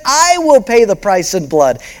keep it, I will pay the price in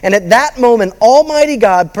blood. And at that moment, Almighty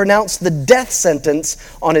God pronounced the death sentence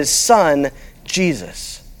on his son,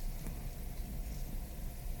 Jesus.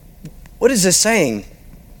 What is this saying?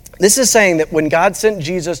 This is saying that when God sent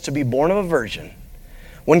Jesus to be born of a virgin,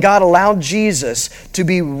 when God allowed Jesus to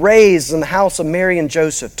be raised in the house of Mary and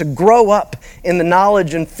Joseph, to grow up in the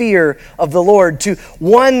knowledge and fear of the Lord, to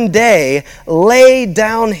one day lay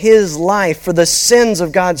down his life for the sins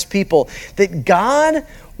of God's people, that God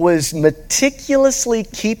was meticulously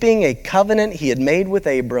keeping a covenant he had made with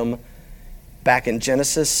Abram back in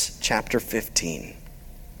Genesis chapter 15.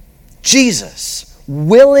 Jesus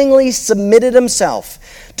willingly submitted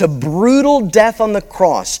himself to brutal death on the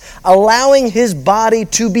cross, allowing his body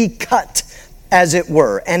to be cut, as it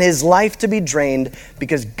were, and his life to be drained,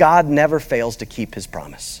 because God never fails to keep his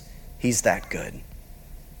promise. He's that good.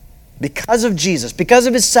 Because of Jesus, because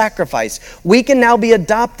of his sacrifice, we can now be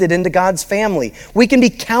adopted into God's family. We can be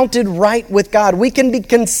counted right with God. We can be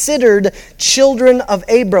considered children of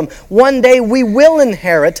Abram. One day we will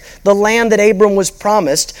inherit the land that Abram was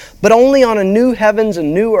promised, but only on a new heavens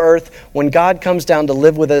and new earth when God comes down to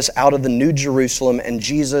live with us out of the New Jerusalem and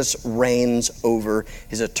Jesus reigns over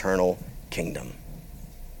his eternal kingdom.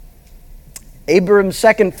 Abram's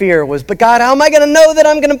second fear was, but God, how am I going to know that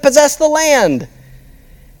I'm going to possess the land?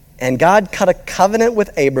 And God cut a covenant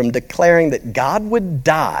with Abram, declaring that God would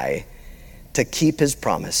die to keep his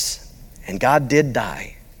promise. And God did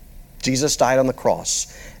die. Jesus died on the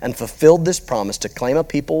cross and fulfilled this promise to claim a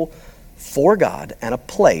people for God and a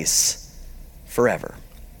place forever.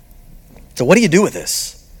 So what do you do with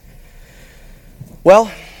this?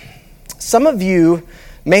 Well, some of you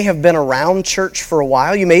may have been around church for a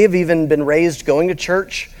while. You may have even been raised going to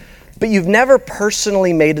church, but you've never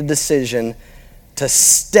personally made a decision to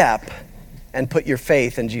step and put your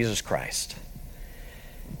faith in Jesus Christ.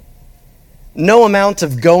 No amount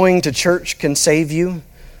of going to church can save you.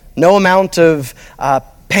 No amount of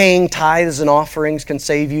paying tithes and offerings can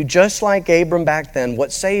save you. Just like Abram back then,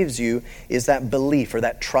 what saves you is that belief or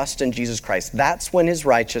that trust in Jesus Christ. That's when his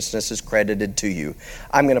righteousness is credited to you.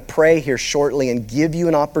 I'm going to pray here shortly and give you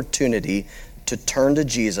an opportunity to turn to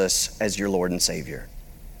Jesus as your Lord and Savior.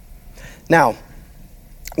 Now,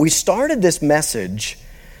 we started this message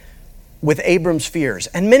with Abram's fears,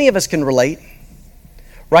 and many of us can relate,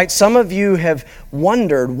 right? Some of you have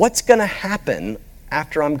wondered, what's going to happen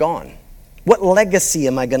after I'm gone? What legacy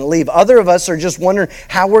am I going to leave? Other of us are just wondering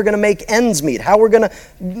how we're going to make ends meet, how we're going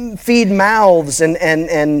to feed mouths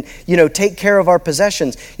and take care of our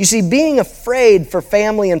possessions. You see, being afraid for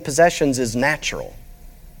family and possessions is natural.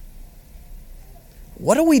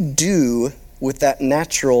 What do we do with that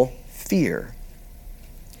natural fear?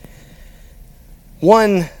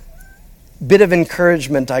 One bit of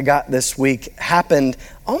encouragement I got this week happened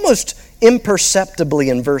almost imperceptibly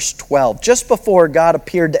in verse 12. Just before God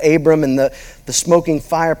appeared to Abram and the smoking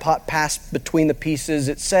fire pot passed between the pieces,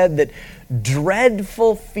 it said that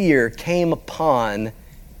dreadful fear came upon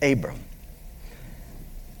Abram.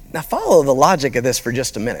 Now follow the logic of this for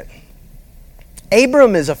just a minute.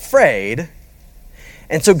 Abram is afraid,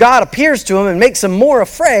 and so God appears to him and makes him more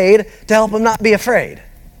afraid to help him not be afraid.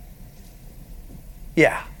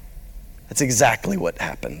 Yeah, that's exactly what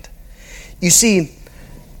happened. You see,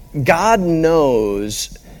 God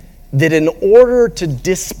knows that in order to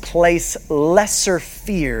displace lesser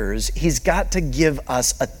fears, he's got to give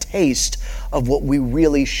us a taste of what we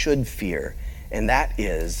really should fear, and that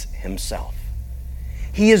is himself.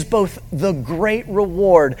 He is both the great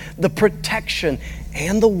reward, the protection,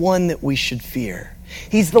 and the one that we should fear.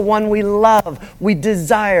 He's the one we love, we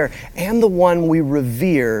desire, and the one we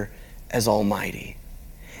revere as Almighty.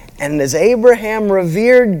 And as Abraham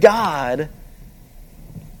revered God,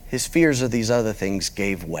 his fears of these other things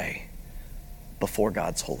gave way before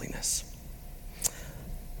God's holiness.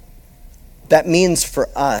 That means for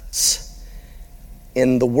us,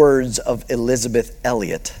 in the words of Elizabeth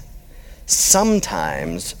Elliot,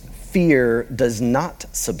 sometimes fear does not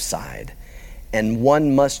subside, and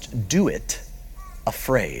one must do it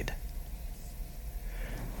afraid.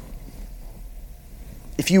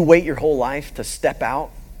 If you wait your whole life to step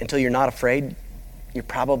out until you're not afraid, you're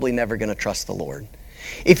probably never going to trust the Lord.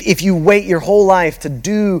 If you wait your whole life to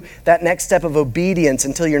do that next step of obedience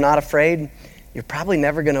until you're not afraid, you're probably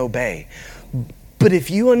never going to obey. But if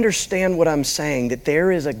you understand what I'm saying, that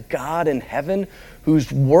there is a God in heaven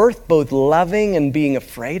who's worth both loving and being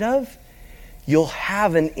afraid of, you'll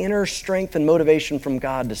have an inner strength and motivation from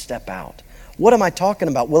God to step out. What am I talking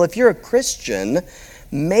about? Well, if you're a Christian,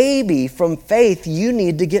 maybe from faith you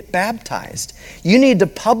need to get baptized. You need to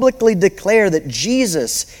publicly declare that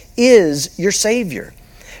Jesus is your Savior.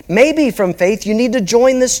 Maybe from faith you need to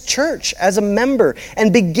join this church as a member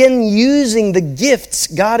and begin using the gifts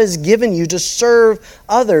God has given you to serve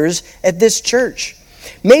others at this church.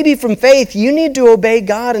 Maybe from faith you need to obey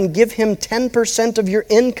God and give Him 10% of your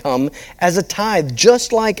income as a tithe,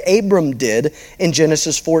 just like Abram did in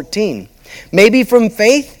Genesis 14. Maybe from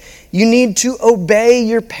faith you need to obey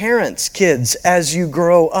your parents, kids, as you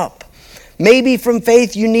grow up. Maybe from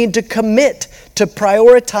faith you need to commit to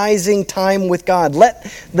prioritizing time with God.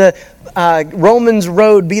 Let the Romans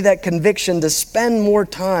road be that conviction to spend more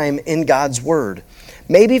time in God's Word.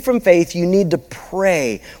 Maybe from faith you need to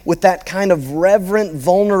pray with that kind of reverent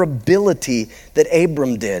vulnerability that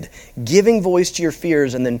Abram did, giving voice to your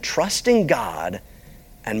fears and then trusting God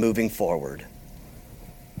and moving forward.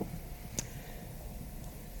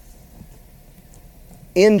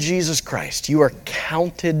 In Jesus Christ, you are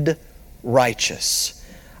counted righteous.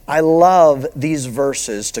 I love these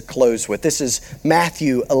verses to close with. This is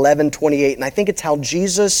Matthew 11:28, and I think it's how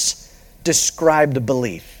Jesus described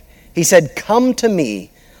belief. He said, "Come to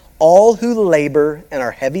me, all who labor and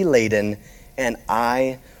are heavy laden, and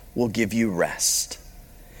I will give you rest."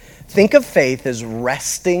 Think of faith as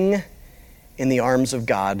resting in the arms of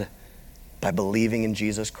God by believing in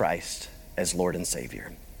Jesus Christ as Lord and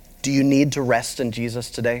Savior. Do you need to rest in Jesus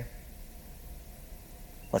today?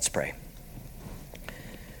 Let's pray.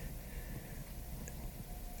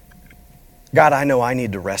 God, I know I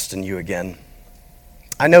need to rest in you again.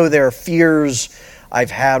 I know there are fears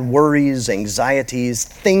I've had, worries, anxieties,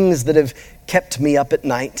 things that have kept me up at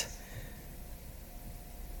night.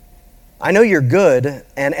 I know you're good,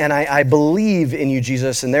 and I believe in you,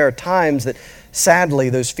 Jesus, and there are times that, sadly,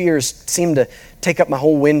 those fears seem to take up my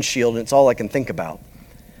whole windshield, and it's all I can think about.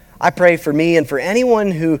 I pray for me and for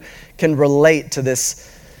anyone who can relate to this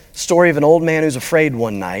story of an old man who's afraid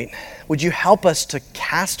one night. Would you help us to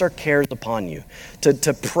cast our cares upon you,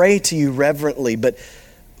 to pray to you reverently but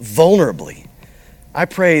vulnerably? I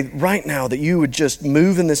pray right now that you would just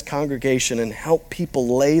move in this congregation and help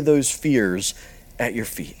people lay those fears at your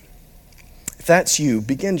feet. If that's you,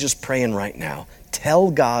 begin just praying right now. Tell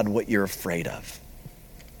God what you're afraid of.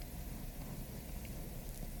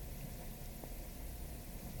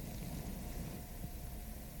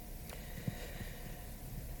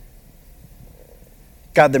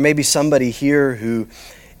 God, there may be somebody here who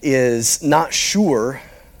is not sure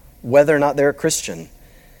whether or not they're a Christian.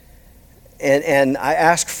 And I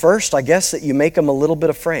ask first, I guess, that you make them a little bit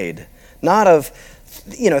afraid. Not of,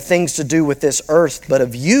 things to do with this earth, but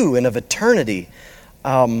of you and of eternity.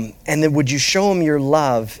 And then would you show them your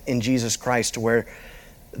love in Jesus Christ to where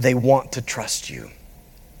they want to trust you?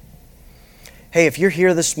 Hey, if you're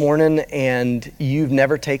here this morning and you've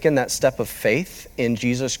never taken that step of faith in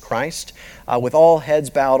Jesus Christ, with all heads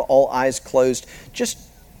bowed, all eyes closed, just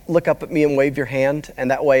look up at me and wave your hand, and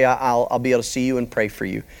that way I'll be able to see you and pray for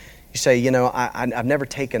you. You say, I've never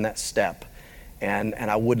taken that step, and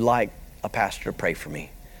I would like a pastor to pray for me.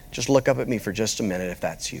 Just look up at me for just a minute if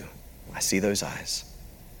that's you. I see those eyes.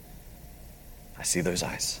 I see those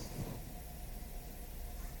eyes.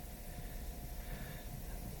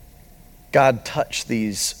 God, touch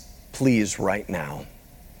these, please, right now.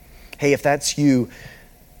 Hey, if that's you,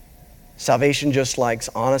 salvation just likes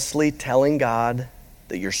honestly telling God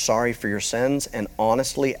that you're sorry for your sins and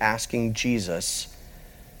honestly asking Jesus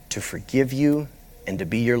to forgive you and to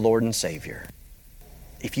be your Lord and Savior.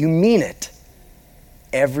 If you mean it,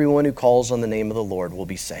 everyone who calls on the name of the Lord will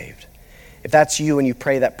be saved. If that's you and you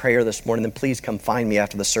pray that prayer this morning, then please come find me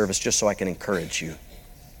after the service just so I can encourage you.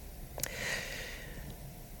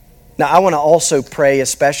 Now, I want to also pray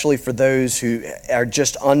especially for those who are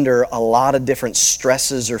just under a lot of different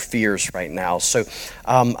stresses or fears right now. So,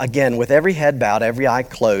 again, with every head bowed, every eye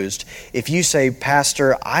closed, if you say,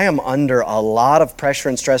 Pastor, I am under a lot of pressure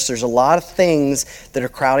and stress, there's a lot of things that are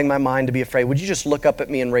crowding my mind to be afraid, would you just look up at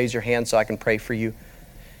me and raise your hand so I can pray for you?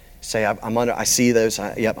 Say, I'm under, I see those.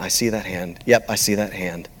 Yep, I see that hand. Yep, I see that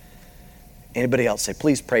hand. Anybody else say,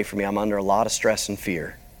 please pray for me. I'm under a lot of stress and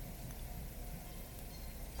fear.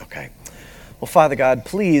 Okay. Well, Father God,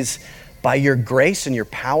 please, by your grace and your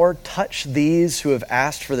power, touch these who have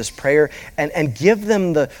asked for this prayer and give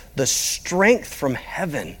them the strength from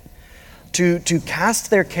heaven to cast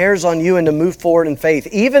their cares on you and to move forward in faith,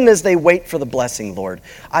 even as they wait for the blessing, Lord.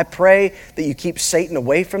 I pray that you keep Satan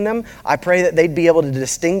away from them. I pray that they'd be able to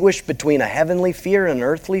distinguish between a heavenly fear and an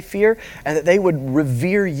earthly fear, and that they would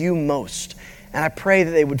revere you most. And I pray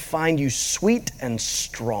that they would find you sweet and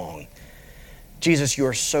strong. Jesus, you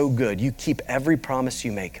are so good. You keep every promise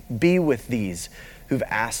you make. Be with these who've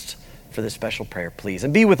asked for this special prayer, please.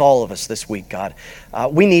 And be with all of us this week, God.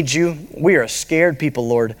 We need you. We are a scared people,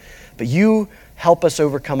 Lord. But you help us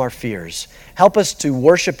overcome our fears. Help us to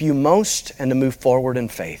worship you most and to move forward in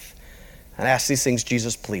faith. And I ask these things,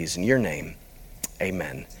 Jesus, please, in your name.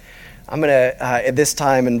 Amen. I'm going to, at this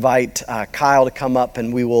time, invite Kyle to come up,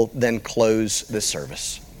 and we will then close this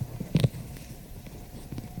service.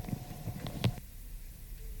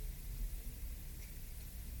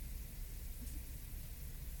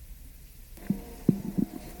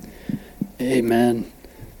 Amen.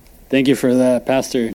 Thank you for that, Pastor.